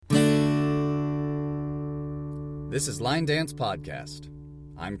This is Line Dance Podcast.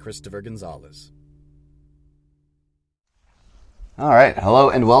 I'm Christopher Gonzalez. All right,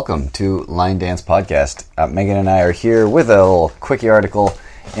 hello and welcome to Line Dance Podcast. Megan and I are here with a little quickie article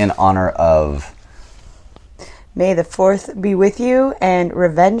in honor of May the 4th be with you and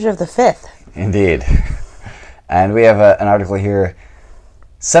Revenge of the 5th. Indeed. And we have an article here,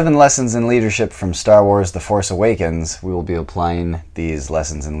 7 Lessons in Leadership from Star Wars The Force Awakens. We will be applying these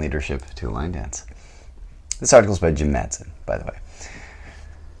lessons in leadership to line dance. This article is by Jim Madsen, by the way.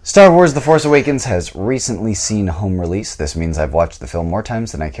 Star Wars The Force Awakens has recently seen home release. This means I've watched the film more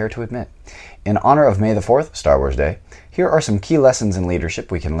times than I care to admit. In honor of May the 4th, Star Wars Day, here are some key lessons in leadership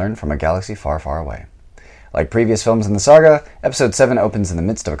we can learn from a galaxy far, far away. Like previous films in the saga, Episode 7 opens in the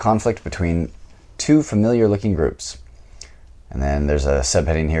midst of a conflict between 2 familiar-looking groups. And then there's a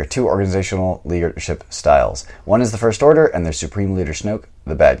subheading here, 2 organizational leadership styles. One is the First Order, and their supreme leader Snoke,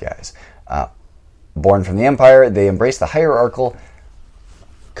 the bad guys. Born from the Empire, they embrace the hierarchical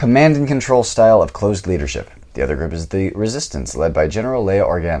command and control style of closed leadership. The other group is the Resistance, led by General Leia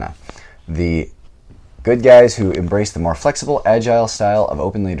Organa. The good guys who embrace the more flexible, agile style of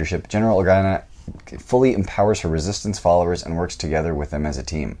open leadership. General Organa fully empowers her Resistance followers and works together with them as a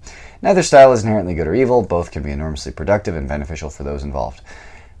team. Neither style is inherently good or evil. Both can be enormously productive and beneficial for those involved.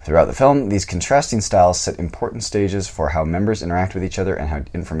 Throughout the film, these contrasting styles set important stages for how members interact with each other and how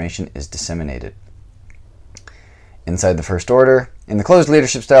information is disseminated. Inside the First Order, in the closed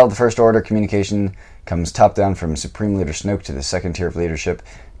leadership style of the First Order, communication comes top-down from Supreme Leader Snoke to the second tier of leadership,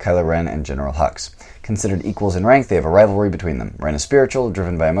 Kylo Ren and General Hux. Considered equals in rank, they have a rivalry between them. Ren is spiritual,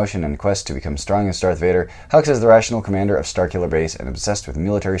 driven by emotion and quest to become strong as Darth Vader. Hux is the rational commander of Starkiller Base and obsessed with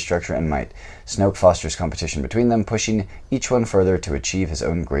military structure and might. Snoke fosters competition between them, pushing each one further to achieve his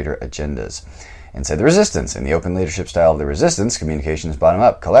own greater agendas. Inside the Resistance, in the open leadership style of the Resistance, communication is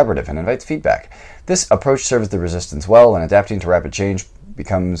bottom-up, collaborative, and invites feedback. This approach serves the Resistance well when adapting to rapid change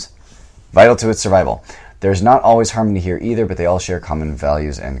becomes vital to its survival. There's not always harmony here either, but they all share common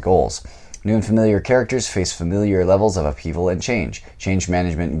values and goals. New and familiar characters face familiar levels of upheaval and change. Change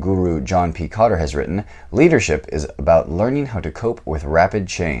management guru John P. Cotter has written, "Leadership is about learning how to cope with rapid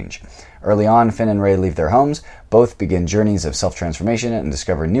change." Early on, Finn and Rey leave their homes. Both begin journeys of self-transformation and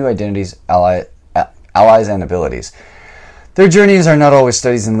discover new identities, allies, and abilities. Their journeys are not always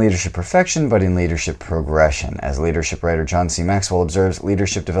studies in leadership perfection, but in leadership progression. As leadership writer John C. Maxwell observes,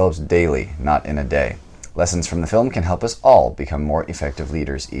 leadership develops daily, not in a day. Lessons from the film can help us all become more effective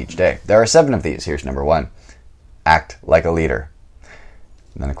leaders each day. There are 7 of these. Here's number 1. Act like a leader.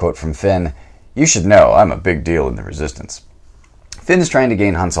 And then a quote from Finn, "You should know I'm a big deal in the Resistance." Finn is trying to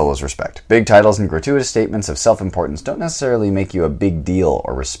gain Han Solo's respect. Big titles and gratuitous statements of self-importance don't necessarily make you a big deal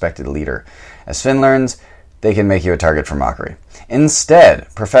or respected leader. As Finn learns, they can make you a target for mockery. Instead,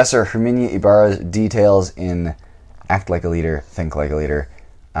 Professor Herminia Ibarra details in Act Like a Leader, Think Like a Leader,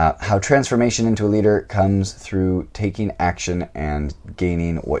 how transformation into a leader comes through taking action and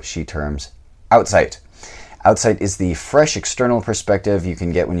gaining what she terms outsight. Outsight is the fresh external perspective you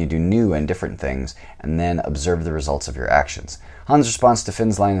can get when you do new and different things, and then observe the results of your actions. Han's response to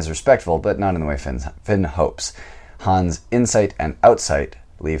Finn's line is respectful, but not in the way Finn hopes. Han's insight and outsight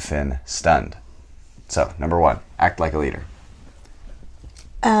leave Finn stunned. So, number 1, act like a leader.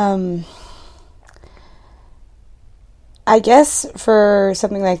 I guess for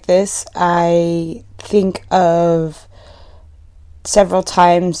something like this, I think of several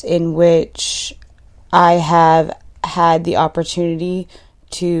times in which I have had the opportunity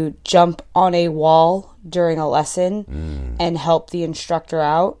to jump on a wall during a lesson and help the instructor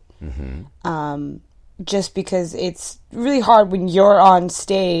out. Just because it's really hard when you're on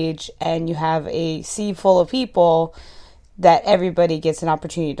stage and you have a sea full of people that everybody gets an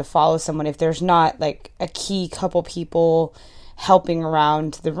opportunity to follow someone. If there's not like a key couple people helping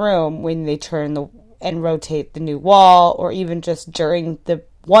around the room when they turn and rotate the new wall, or even just during the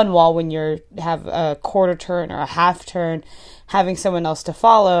one wall when you have a quarter turn or a half turn, having someone else to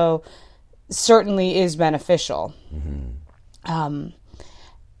follow certainly is beneficial.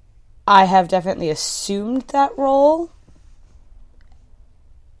 I have definitely assumed that role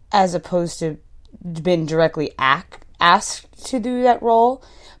as opposed to been directly asked to do that role.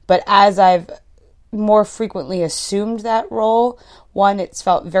 But as I've more frequently assumed that role, one, it's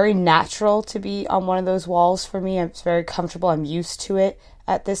felt very natural to be on one of those walls for me. It's very comfortable. I'm used to it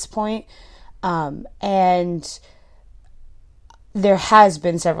at this point. And there has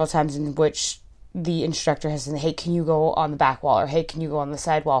been several times in which the instructor has said, "Hey, can you go on the back wall?" or "Hey, can you go on the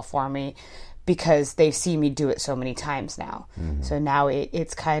side wall for me?" Because they've seen me do it so many times now. So now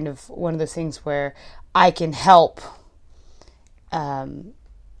it's kind of one of those things where I can help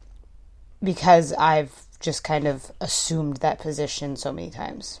because I've just kind of assumed that position so many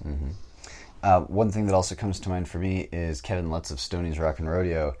times. One thing that also comes to mind for me is Kevin Lutz of Stoney's Rockin'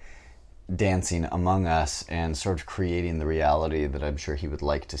 Rodeo dancing among us and sort of creating the reality that I'm sure he would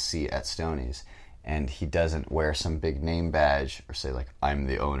like to see at Stoney's. And he doesn't wear some big name badge or say, like, I'm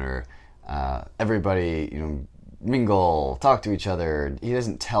the owner. Everybody, mingle, talk to each other. He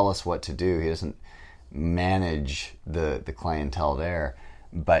doesn't tell us what to do. He doesn't manage the clientele there.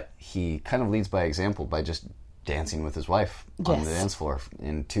 But he kind of leads by example by just dancing with his wife on the dance floor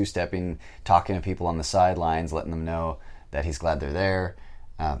and two-stepping, talking to people on the sidelines, letting them know that he's glad they're there.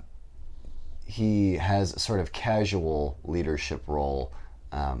 He has a sort of casual leadership role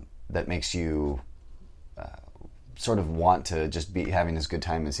that makes you sort of want to just be having as good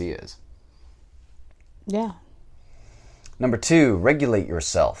time as he is. Yeah. Number 2, regulate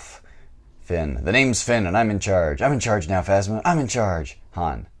yourself. Finn. The name's Finn, and I'm in charge. I'm in charge now, Phasma. I'm in charge.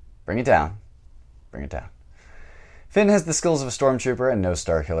 Han. Bring it down. Bring it down. Finn has the skills of a stormtrooper and no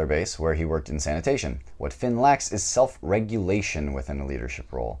Starkiller base, where he worked in sanitation. What Finn lacks is self-regulation within a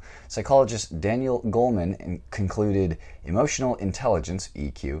leadership role. Psychologist Daniel Goleman concluded emotional intelligence,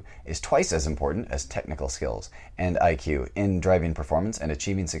 EQ, is twice as important as technical skills and IQ in driving performance and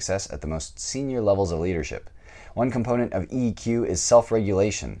achieving success at the most senior levels of leadership. One component of EQ is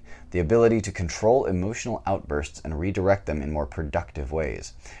self-regulation, the ability to control emotional outbursts and redirect them in more productive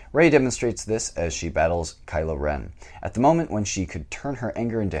ways. Rey demonstrates this as she battles Kylo Ren. At the moment when she could turn her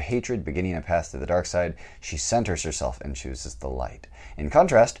anger into hatred, beginning a path to the dark side, she centers herself and chooses the light. In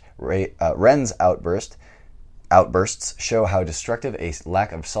contrast, Ren's outbursts show how destructive a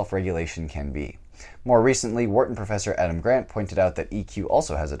lack of self-regulation can be. More recently, Wharton professor Adam Grant pointed out that EQ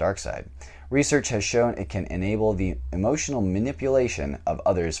also has a dark side. Research has shown it can enable the emotional manipulation of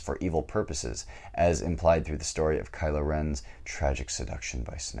others for evil purposes, as implied through the story of Kylo Ren's tragic seduction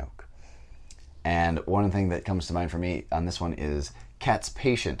by Snoke. And one thing that comes to mind for me on this one is Kat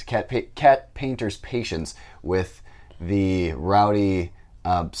Painter's patience with the rowdy,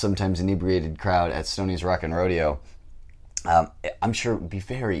 sometimes inebriated crowd at Stoney's Rockin' Rodeo. I'm sure it would be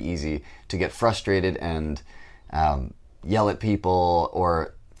very easy to get frustrated and yell at people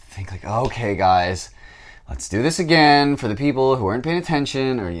or think like, okay, guys, let's do this again for the people who aren't paying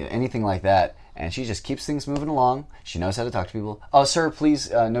attention or anything like that. And she just keeps things moving along. She knows how to talk to people. Oh, sir,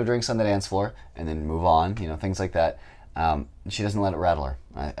 please, no drinks on the dance floor. And then move on, things like that. She doesn't let it rattle her.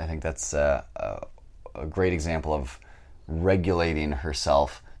 I think that's a great example of regulating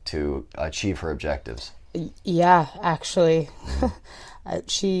herself to achieve her objectives. Yeah, actually.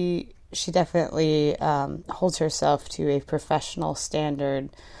 She definitely holds herself to a professional standard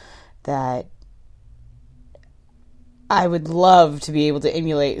that I would love to be able to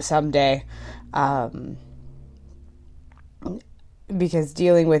emulate someday. Because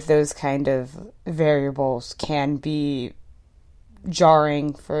dealing with those kind of variables can be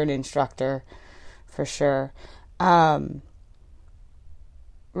jarring for an instructor, for sure.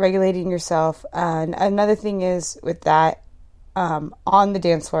 Regulating yourself. And another thing is with that, on the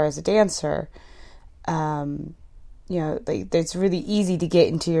dance floor as a dancer, it's really easy to get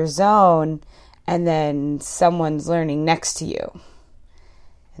into your zone and then someone's learning next to you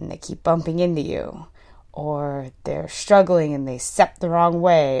and they keep bumping into you, or they're struggling and they step the wrong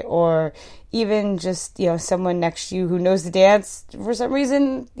way, or even just, someone next to you who knows the dance for some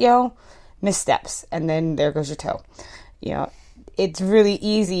reason, missteps and then there goes your toe. It's really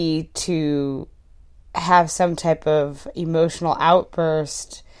easy to have some type of emotional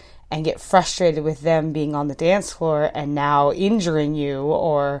outburst and get frustrated with them being on the dance floor and now injuring you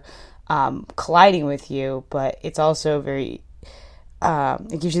or colliding with you. But it's also it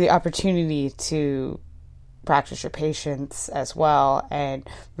gives you the opportunity to practice your patience as well and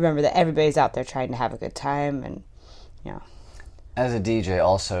remember that everybody's out there trying to have a good time. And as a DJ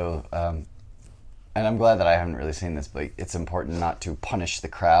also, and I'm glad that I haven't really seen this, but it's important not to punish the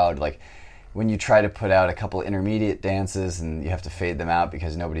crowd. Like when you try to put out a couple intermediate dances and you have to fade them out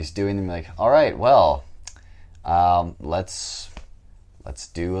because nobody's doing them, you're like, all right, well, let's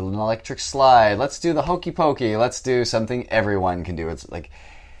do an electric slide. Let's do the hokey pokey. Let's do something everyone can do. It's like,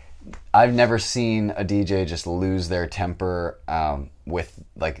 I've never seen a DJ just lose their temper with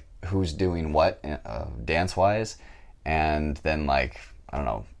like who's doing what dance-wise, and then like, I don't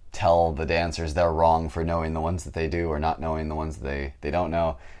know, tell the dancers they're wrong for knowing the ones that they do or not knowing the ones that they don't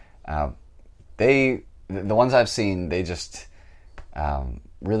know. The ones I've seen, they just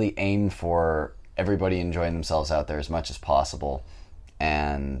really aim for everybody enjoying themselves out there as much as possible,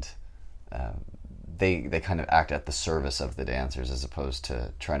 and they kind of act at the service of the dancers as opposed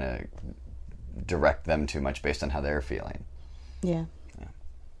to trying to direct them too much based on how they're feeling. Yeah.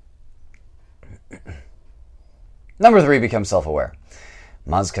 Number 3, become self-aware.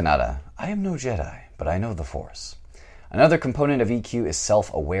 Maz Kanata, I am no Jedi, but I know the Force. Another component of EQ is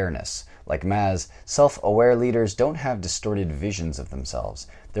self-awareness. Like Maz, self-aware leaders don't have distorted visions of themselves.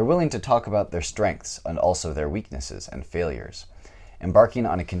 They're willing to talk about their strengths and also their weaknesses and failures. Embarking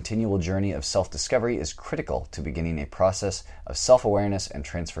on a continual journey of self-discovery is critical to beginning a process of self-awareness and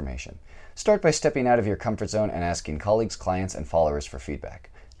transformation. Start by stepping out of your comfort zone and asking colleagues, clients, and followers for feedback.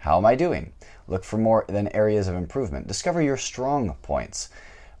 How am I doing? Look for more than areas of improvement. Discover your strong points.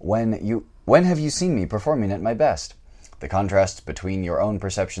 When have you seen me performing at my best? The contrast between your own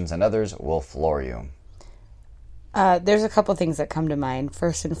perceptions and others will floor you. There's a couple things that come to mind.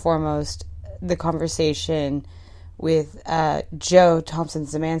 First and foremost, the conversation with Joe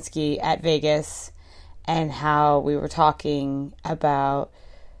Thompson-Zemansky at Vegas, and how we were talking about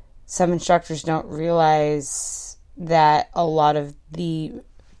some instructors don't realize that a lot of the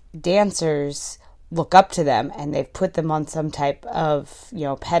dancers look up to them and they've put them on some type of,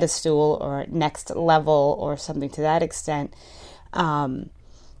 pedestal or next level or something to that extent. And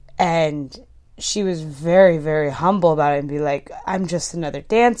she was very, very humble about it and be like, I'm just another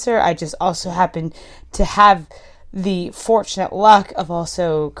dancer. I just also happen to have the fortunate luck of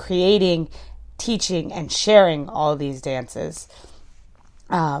also creating, teaching, and sharing all these dances.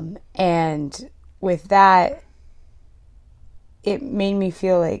 And with that, it made me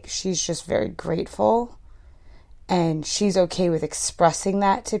feel like she's just very grateful, and she's okay with expressing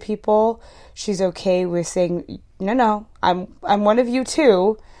that to people. She's okay with saying, no, I'm one of you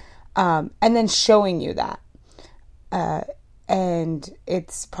too, and then showing you that. And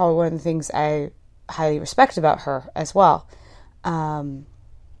it's probably one of the things I highly respect about her as well.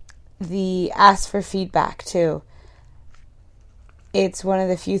 The ask for feedback too. It's one of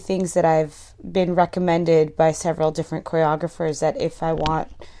the few things that I've been recommended by several different choreographers, that if I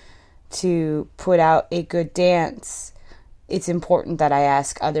want to put out a good dance, it's important that I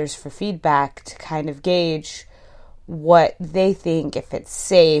ask others for feedback to kind of gauge what they think, if it's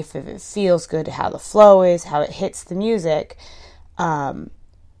safe, if it feels good, how the flow is, how it hits the music.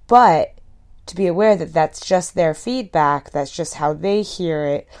 But to be aware that that's just their feedback, that's just how they hear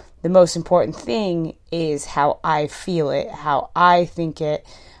it. The most important thing is how I feel it, how I think it,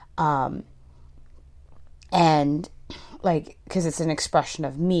 and because it's an expression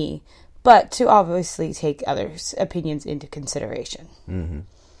of me, but to obviously take others' opinions into consideration. Mm-hmm.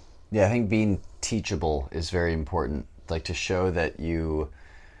 Yeah, I think being teachable is very important, like to show that you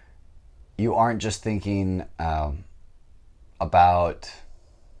aren't just thinking about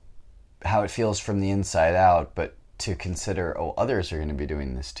how it feels from the inside out, but to consider, others are going to be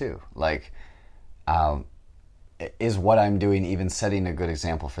doing this too. Like, is what I'm doing even setting a good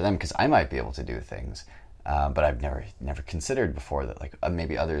example for them? Because I might be able to do things, but I've never considered before that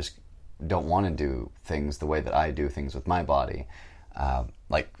maybe others don't want to do things the way that I do things with my body.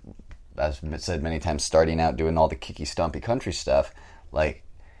 Like, as said many times, starting out doing all the kicky, stompy country stuff, like,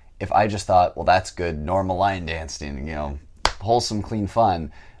 if I just thought, well, that's good, normal line dancing, wholesome, clean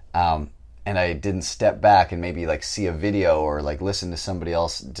fun, and I didn't step back and maybe see a video or listen to somebody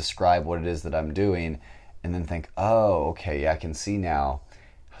else describe what it is that I'm doing, and then think, oh, okay, yeah, I can see now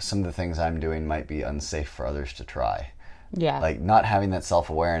some of the things I'm doing might be unsafe for others to try. Yeah. Not having that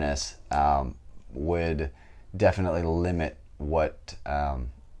self-awareness would definitely limit what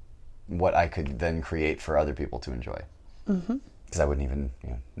I could then create for other people to enjoy. Mm-hmm. Because I wouldn't even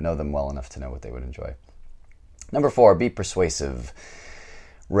know them well enough to know what they would enjoy. Number 4, be persuasive.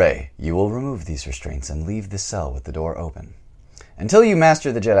 Rey, you will remove these restraints and leave the cell with the door open. Until you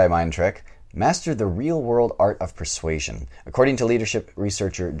master the Jedi mind trick, master the real-world art of persuasion. According to leadership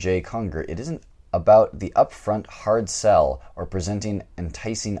researcher Jay Conger, it isn't about the upfront hard sell or presenting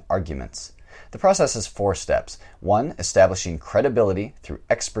enticing arguments. The process is 4 steps. 1, establishing credibility through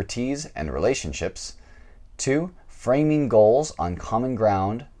expertise and relationships. 2, framing goals on common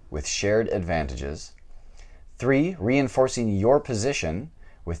ground with shared advantages. 3, reinforcing your position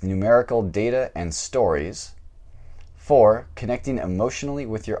with numerical data and stories. 4, connecting emotionally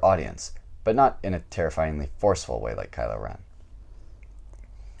with your audience, but not in a terrifyingly forceful way like Kylo Ren.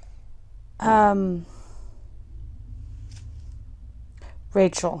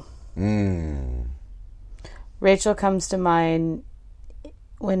 Rachel. Rachel comes to mind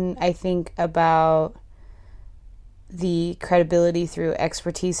when I think about the credibility through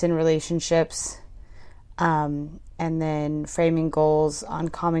expertise in relationships, and then framing goals on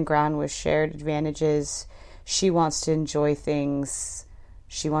common ground with shared advantages. She wants to enjoy things.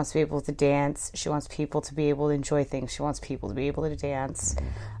 She wants to be able to dance. She wants people to be able to enjoy things. She wants people to be able to dance.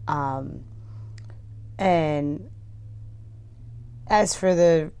 And as for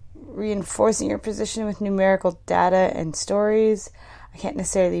the reinforcing your position with numerical data and stories. I can't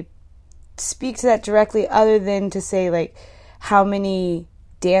necessarily speak to that directly other than to say like how many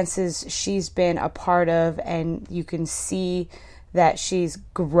dances she's been a part of, and you can see that she's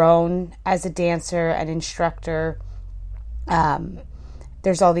grown as a dancer and instructor.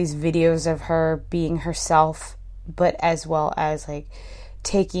 There's all these videos of her being herself, but as well as like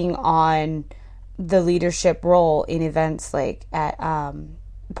taking on the leadership role in events like at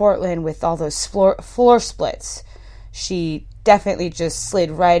Portland with all those floor splits. She definitely just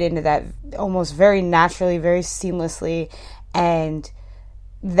slid right into that almost very naturally, very seamlessly, and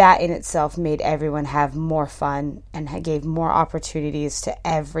that in itself made everyone have more fun and gave more opportunities to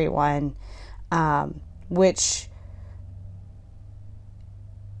everyone, which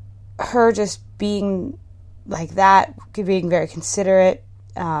her just being like that, being very considerate,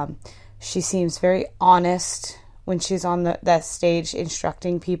 she seems very honest when she's on that stage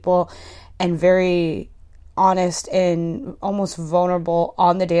instructing people, and very honest and almost vulnerable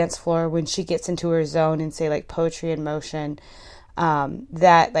on the dance floor when she gets into her zone and say like poetry in motion,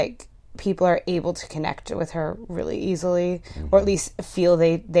 that like people are able to connect with her really easily, or at least feel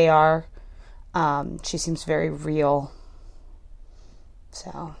they are. She seems very real.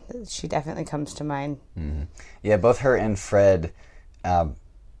 So she definitely comes to mind. Mm-hmm. Yeah, both her and Fred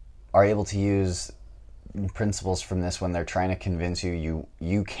are able to use principles from this when they're trying to convince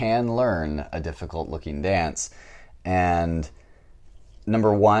you can learn a difficult-looking dance. And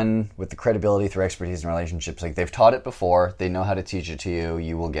number one, with the credibility through expertise and relationships, like they've taught it before, they know how to teach it to you,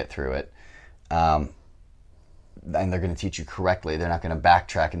 you will get through it. And they're going to teach you correctly. They're not going to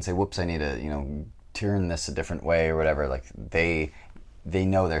backtrack and say, whoops, I need to, turn this a different way or whatever. Like they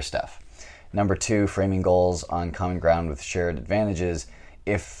know their stuff. Number two, framing goals on common ground with shared advantages.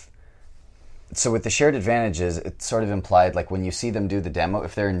 So with the shared advantages, it's sort of implied, like when you see them do the demo,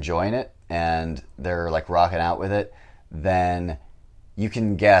 if they're enjoying it and they're like rocking out with it, then you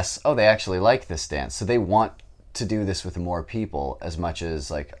can guess, oh, they actually like this dance. So they want to do this with more people as much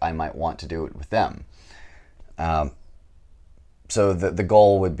as like I might want to do it with them. So the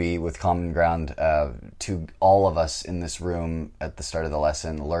goal would be with common ground to all of us in this room at the start of the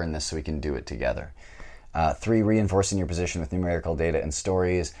lesson learn this so we can do it together. 3, reinforcing your position with numerical data and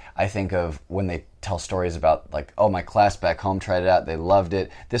stories. I think of when they tell stories about like, oh, my class back home tried it out, they loved it,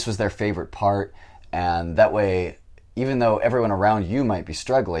 this was their favorite part, and that way, even though everyone around you might be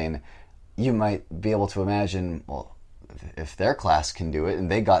struggling, you might be able to imagine, well, if their class can do it and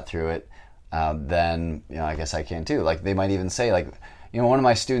they got through it, then I guess I can too. Like they might even say like, one of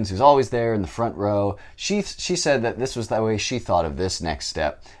my students who's always there in the front row, she said that this was the way she thought of this next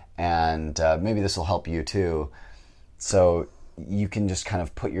step, and maybe this will help you too. So you can just kind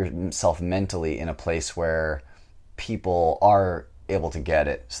of put yourself mentally in a place where people are able to get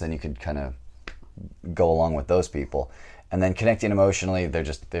it, so then you could kind of go along with those people. And then connecting emotionally, they're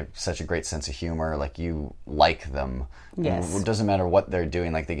such a great sense of humor. Like you like them. Yes. It doesn't matter what they're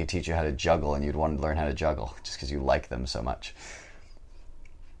doing. Like they could teach you how to juggle, and you'd want to learn how to juggle just because you like them so much.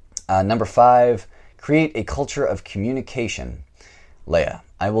 Number 5, create a culture of communication. Leah,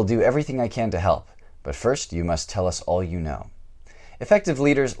 I will do everything I can to help, but first you must tell us all you know. Effective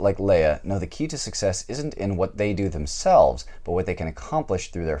leaders like Leah know the key to success isn't in what they do themselves, but what they can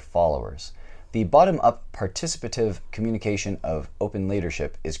accomplish through their followers. The bottom-up participative communication of open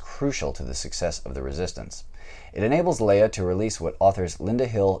leadership is crucial to the success of the resistance. It enables Leah to release what authors Linda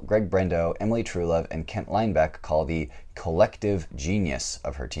Hill, Greg Brendo, Emily Truelove, and Kent Lineback call the collective genius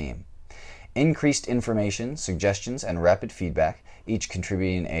of her team. Increased information, suggestions, and rapid feedback, each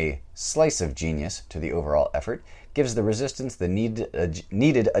contributing a slice of genius to the overall effort, gives the resistance the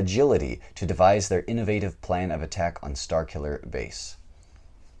needed agility to devise their innovative plan of attack on Starkiller Base.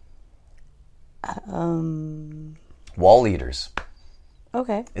 Wall leaders.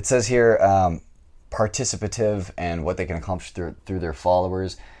 Okay. It says here participative and what they can accomplish through their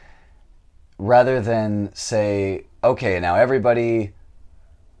followers, rather than say, okay, now everybody,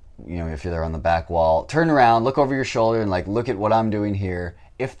 if you're there on the back wall, turn around, look over your shoulder, and like look at what I'm doing here.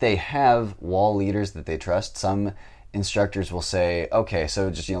 If they have wall leaders that they trust, some instructors will say, okay,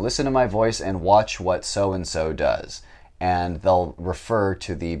 so just listen to my voice and watch what so and so does. And they'll refer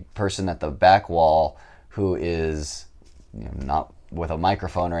to the person at the back wall who is not with a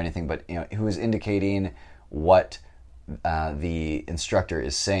microphone or anything, but who is indicating what the instructor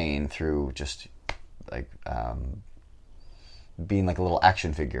is saying through just like being like a little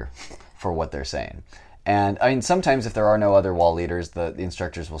action figure for what they're saying. And I mean, sometimes if there are no other wall leaders, the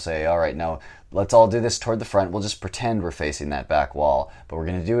instructors will say, all right, no, let's all do this toward the front. We'll just pretend we're facing that back wall, but we're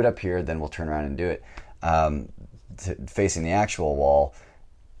going to do it up here, then we'll turn around and do it. Facing the actual wall.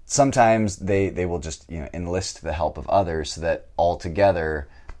 sometimes they will just enlist the help of others so that all together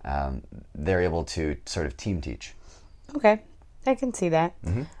they're able to sort of team teach. Okay, I can see that.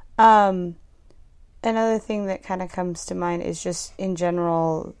 Another thing that kind of comes to mind is just in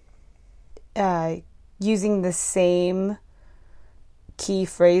general using the same key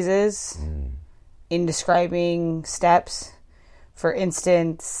phrases in describing steps. For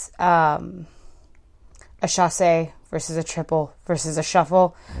instance, a chassé versus a triple versus a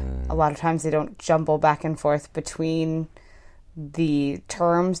shuffle. A lot of times they don't jumble back and forth between the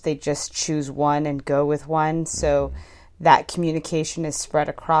terms. They just choose one and go with one. So that communication is spread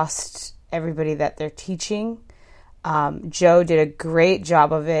across everybody that they're teaching. Jo did a great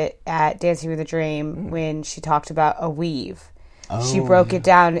job of it at Dancing with a Dream when she talked about a weave. She broke it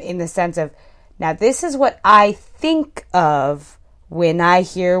down in the sense of, now this is what I think of when I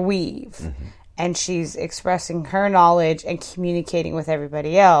hear weave. And she's expressing her knowledge and communicating with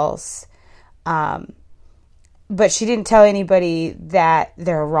everybody else. But she didn't tell anybody that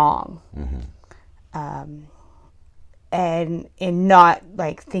they're wrong. And in not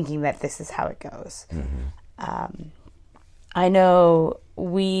like thinking that this is how it goes. I know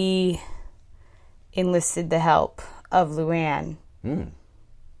we enlisted the help of Luann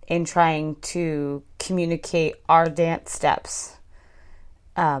in trying to communicate our dance steps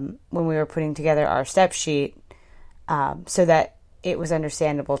when we were putting together our step sheet, so that it was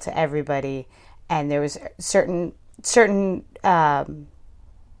understandable to everybody, and there was certain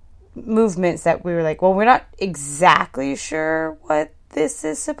movements that we were like, well, we're not exactly sure what this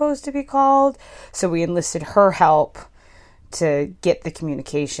is supposed to be called, so we enlisted her help to get the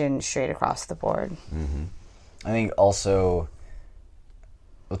communication straight across the board. I think also,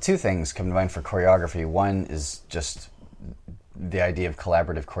 well, two things come to mind for choreography. One is just the idea of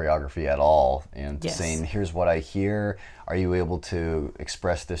collaborative choreography at all, and saying, here's what I hear. Are you able to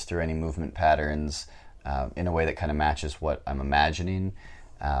express this through any movement patterns in a way that kind of matches what I'm imagining?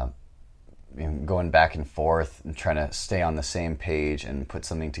 Going back and forth and trying to stay on the same page and put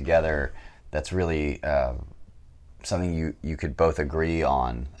something together that's really something you could both agree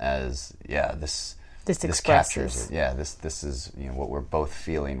on as, this captures it. This is what we're both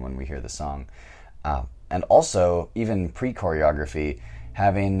feeling when we hear the song. And also, even pre-choreography,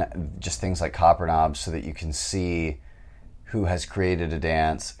 having just things like copper knobs so that you can see who has created a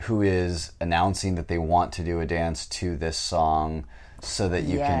dance, who is announcing that they want to do a dance to this song, so that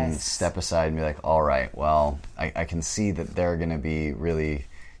you can step aside and be like, all right, well, I can see that they're going to be really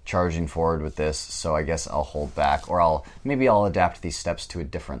charging forward with this, so I guess I'll hold back, or I'll adapt these steps to a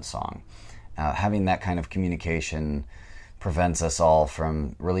different song. Having that kind of communication prevents us all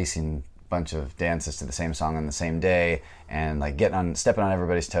from releasing a bunch of dances to the same song on the same day and like stepping on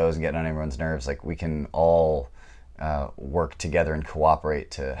everybody's toes and getting on everyone's nerves. Like, we can all work together and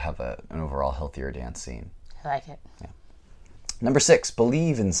cooperate to have an overall healthier dance scene. I like it. Yeah. Number 6,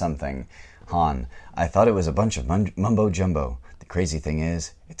 believe in something. Han, I thought it was a bunch of mumbo-jumbo. The crazy thing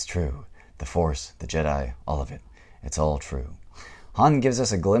is, it's true. The Force, the Jedi, all of it. It's all true. Han gives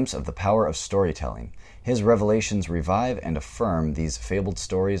us a glimpse of the power of storytelling. His revelations revive and affirm these fabled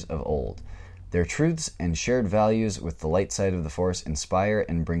stories of old. Their truths and shared values with the light side of the Force inspire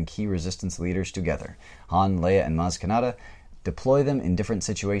and bring key resistance leaders together. Han, Leia, and Maz Kanata deploy them in different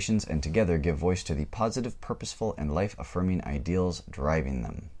situations and together give voice to the positive, purposeful, and life-affirming ideals driving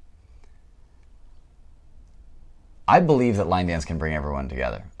them. I believe that line dance can bring everyone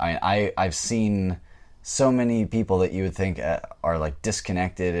together. I mean, I've seen so many people that you would think are like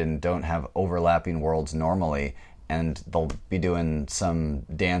disconnected and don't have overlapping worlds normally, and they'll be doing some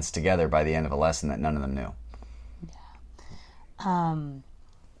dance together by the end of a lesson that none of them knew.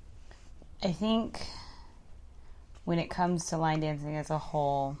 I think when it comes to line dancing as a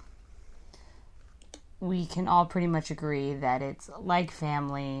whole, we can all pretty much agree that it's like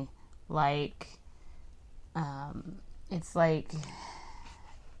family, it's like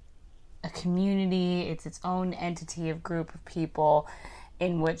a community, it's its own entity of group of people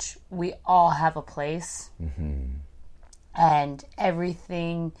in which we all have a place. And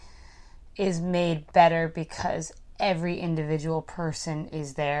everything is made better because every individual person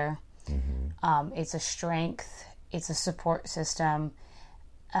is there. It's a strength. It's a support system.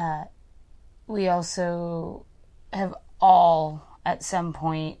 We also have all, at some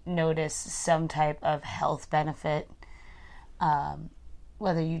point, noticed some type of health benefit.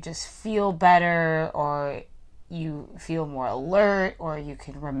 Whether you just feel better, or you feel more alert, or you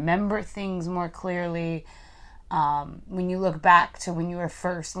can remember things more clearly. When you look back to when you were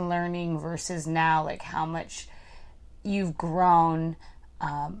first learning versus now, like how much you've grown,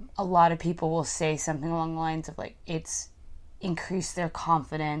 a lot of people will say something along the lines of like, it's increased their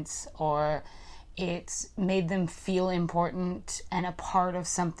confidence, or it's made them feel important and a part of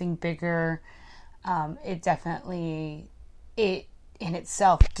something bigger. It definitely, it in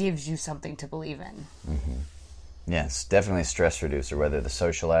itself gives you something to believe in. Mm-hmm. Yes, definitely a stress reducer, whether the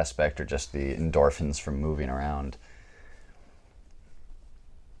social aspect or just the endorphins from moving around.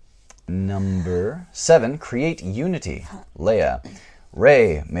 Number 7, create unity. Leia.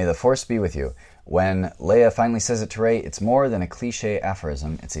 Rey, may the Force be with you. When Leia finally says it to Rey, it's more than a cliche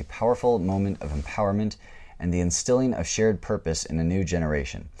aphorism. It's a powerful moment of empowerment and the instilling of shared purpose in a new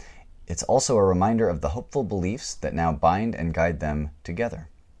generation. It's also a reminder of the hopeful beliefs that now bind and guide them together.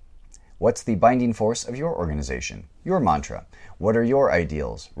 What's the binding force of your organization? Your mantra? What are your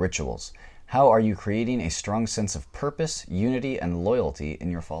ideals, rituals? How are you creating a strong sense of purpose, unity, and loyalty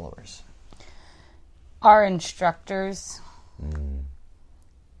in your followers? Our instructors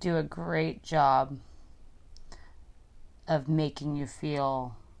do a great job of making you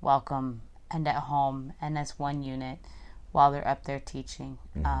feel welcome and at home and as one unit while they're up there teaching.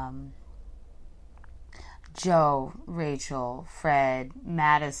 Joe, Rachel, Fred,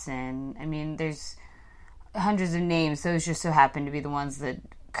 Madison. I mean, there's hundreds of names. Those just so happen to be the ones that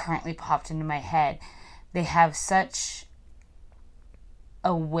currently popped into my head. They have such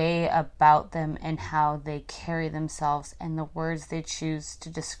a way about them and how they carry themselves and the words they choose to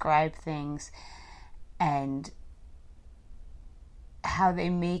describe things and how they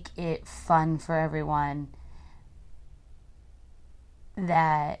make it fun for everyone,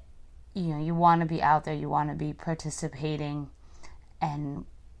 that you want to be out there, you want to be participating, and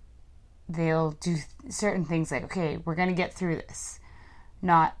they'll do certain things like, okay, we're going to get through this.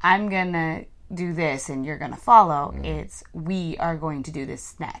 Not, I'm going to do this and you're going to follow. It's, we are going to do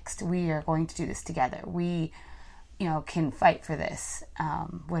this next. We are going to do this together. We, can fight for this,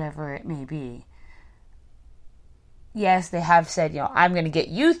 whatever it may be. Yes, they have said, I'm going to get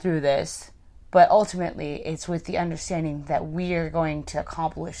you through this, but ultimately it's with the understanding that we are going to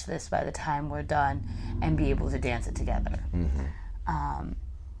accomplish this by the time we're done and be able to dance it together.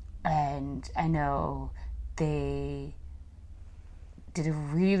 And I know they did a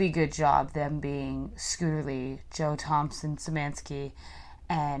really good job, them being Scooter Lee, Joe Thompson Szymanski,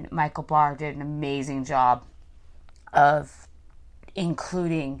 and Michael Barr did an amazing job of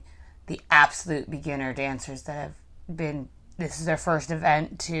including the absolute beginner dancers that have been, this is their first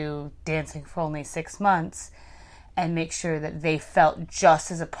event to dancing for only 6 months, and make sure that they felt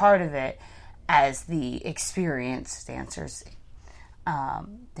just as a part of it as the experienced dancers.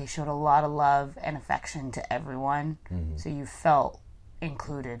 They showed a lot of love and affection to everyone, so you felt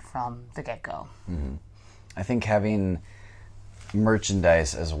included from the get-go. I think having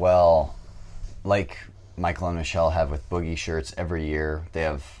merchandise as well, like Michael and Michelle have with Boogie shirts every year, they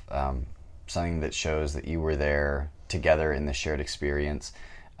have something that shows that you were there together in the shared experience.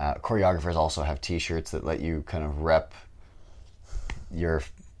 Choreographers also have t-shirts that let you kind of rep your,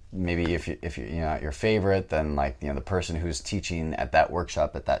 maybe if you're not your favorite, then the person who's teaching at that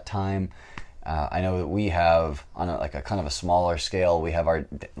workshop at that time. I know that we have, on a kind of a smaller scale, we have our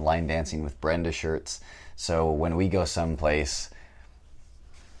line dancing with Brenda shirts. So when we go someplace,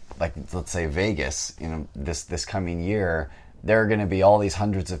 like let's say Vegas, this coming year, there are going to be all these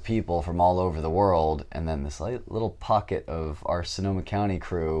hundreds of people from all over the world, and then this little pocket of our Sonoma County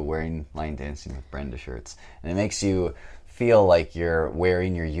crew wearing line dancing with Brenda shirts. And it makes you feel like you're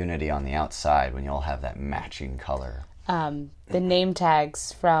wearing your unity on the outside when you all have that matching color. The name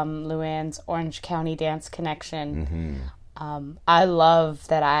tags from Luann's Orange County Dance Connection. I love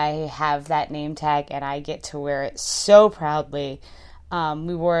that I have that name tag and I get to wear it so proudly.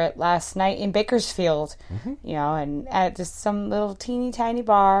 We wore it last night in Bakersfield, and at just some little teeny tiny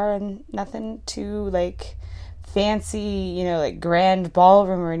bar, and nothing too fancy, grand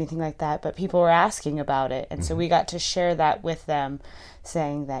ballroom or anything like that, but people were asking about it. And so we got to share that with them,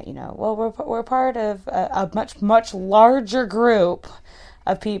 saying that, well, we're part of a much, much larger group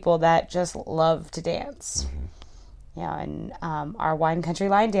of people that just love to dance. And our Wine Country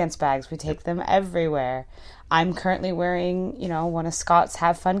line dance bags, we take them everywhere. I'm currently wearing, one of Scott's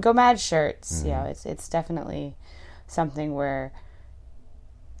Have Fun Go Mad shirts. It's definitely something where,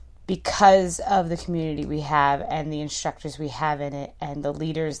 because of the community we have and the instructors we have in it and the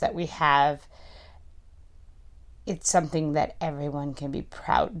leaders that we have, it's something that everyone can be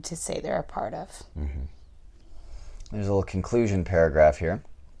proud to say they're a part of. There's a little conclusion paragraph here.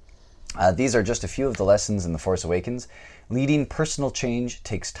 These are just a few of the lessons in The Force Awakens. Leading personal change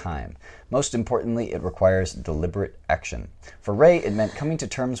takes time. Most importantly, it requires deliberate action. For Rey, it meant coming to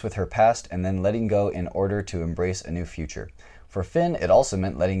terms with her past and then letting go in order to embrace a new future. For Finn, it also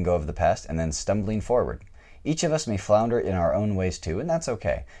meant letting go of the past and then stumbling forward. Each of us may flounder in our own ways too, and that's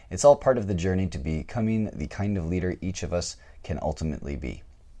okay. It's all part of the journey to becoming the kind of leader each of us can ultimately be.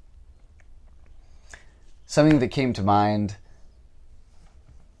 Something that came to mind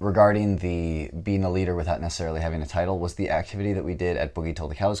regarding the being a leader without necessarily having a title was the activity that we did at Boogie Till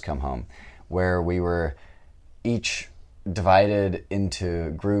the Cows Come Home, where we were each divided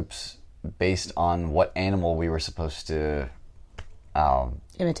into groups based on what animal we were supposed to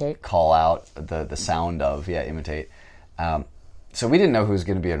imitate, call out the sound of, imitate. So we didn't know who was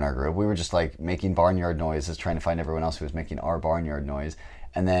going to be in our group. We were just like making barnyard noises, trying to find everyone else who was making our barnyard noise.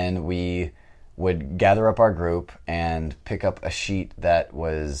 And then we would gather up our group and pick up a sheet that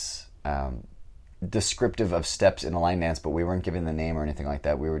was descriptive of steps in a line dance, but we weren't given the name or anything like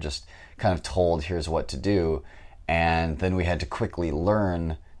that. We were just kind of told, here's what to do. And then we had to quickly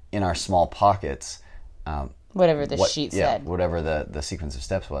learn in our small pockets whatever the sheet said. Whatever the sequence of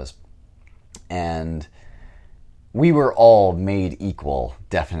steps was. And we were all made equal,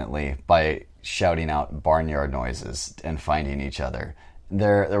 definitely, by shouting out barnyard noises and finding each other.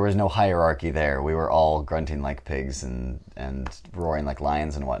 There was no hierarchy there. We were all grunting like pigs and roaring like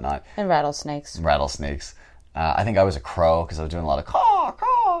lions and whatnot. And rattlesnakes. I think I was a crow because I was doing a lot of caw,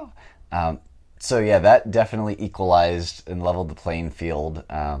 caw. So yeah, that definitely equalized and leveled the playing field.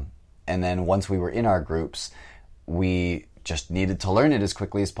 And then once we were in our groups, we just needed to learn it as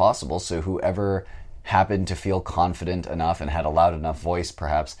quickly as possible. So whoever happened to feel confident enough and had a loud enough voice,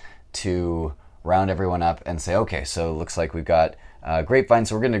 perhaps, to round everyone up and say, okay, so it looks like we've got grapevine,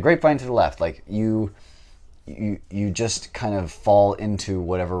 so we're going to grapevine to the left. Like you just kind of fall into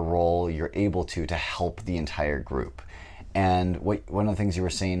whatever role you're able to help the entire group. And one of the things you were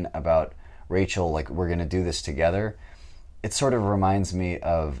saying about Rachel, like we're going to do this together, it sort of reminds me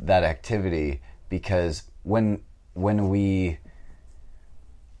of that activity, because when we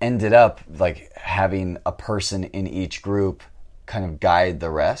ended up like having a person in each group kind of guide the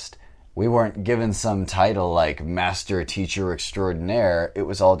rest, we weren't given some title like master teacher extraordinaire. It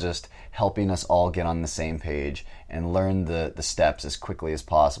was all just helping us all get on the same page and learn the steps as quickly as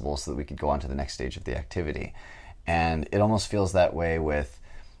possible so that we could go on to the next stage of the activity. And it almost feels that way with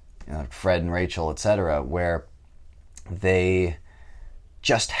Fred and Rachel, etc., where they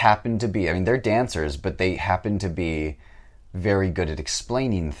just happen to be, they're dancers, but they happen to be very good at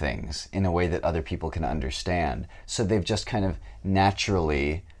explaining things in a way that other people can understand. So they've just kind of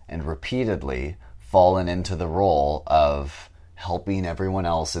naturally and repeatedly fallen into the role of helping everyone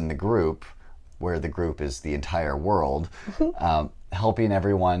else in the group, where the group is the entire world, helping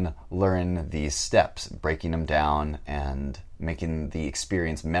everyone learn these steps, breaking them down and making the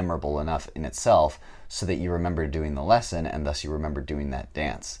experience memorable enough in itself so that you remember doing the lesson and thus you remember doing that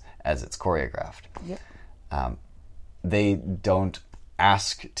dance as it's choreographed. Yep. They don't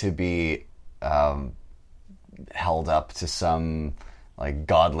ask to be held up to some like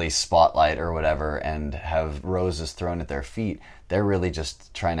godly spotlight or whatever and have roses thrown at their feet. They're really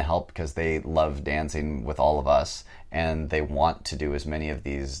just trying to help because they love dancing with all of us and they want to do as many of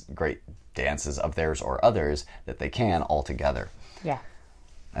these great dances of theirs or others that they can all together. Yeah.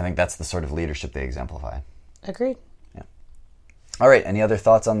 I think that's the sort of leadership they exemplify. Agreed. Yeah. All right. Any other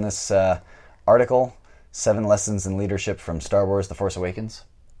thoughts on this article? 7 Lessons in Leadership from Star Wars: The Force Awakens?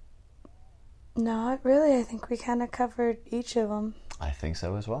 Not really. I think we kind of covered each of them. I think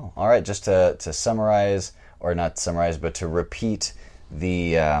so as well. All right, just to summarize, or not summarize, but to repeat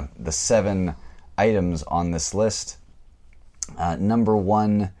the 7 items on this list. Number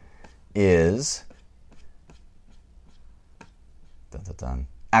 1 is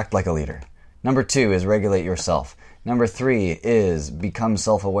act like a leader. Number 2 is regulate yourself. Number 3 is become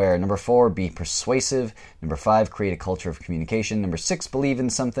self-aware. Number 4, be persuasive. Number 5, create a culture of communication. Number 6, believe in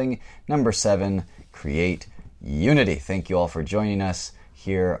something. Number 7, create unity. Thank you all for joining us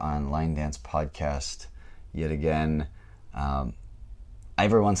here on Line Dance Podcast yet again.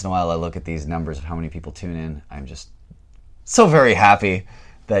 Every once in a while I look at these numbers of how many people tune in. I'm just so very happy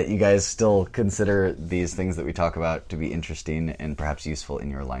that you guys still consider these things that we talk about to be interesting and perhaps useful in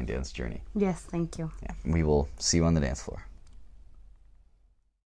your line dance journey. Yes, thank you. Yeah, we will see you on the dance floor.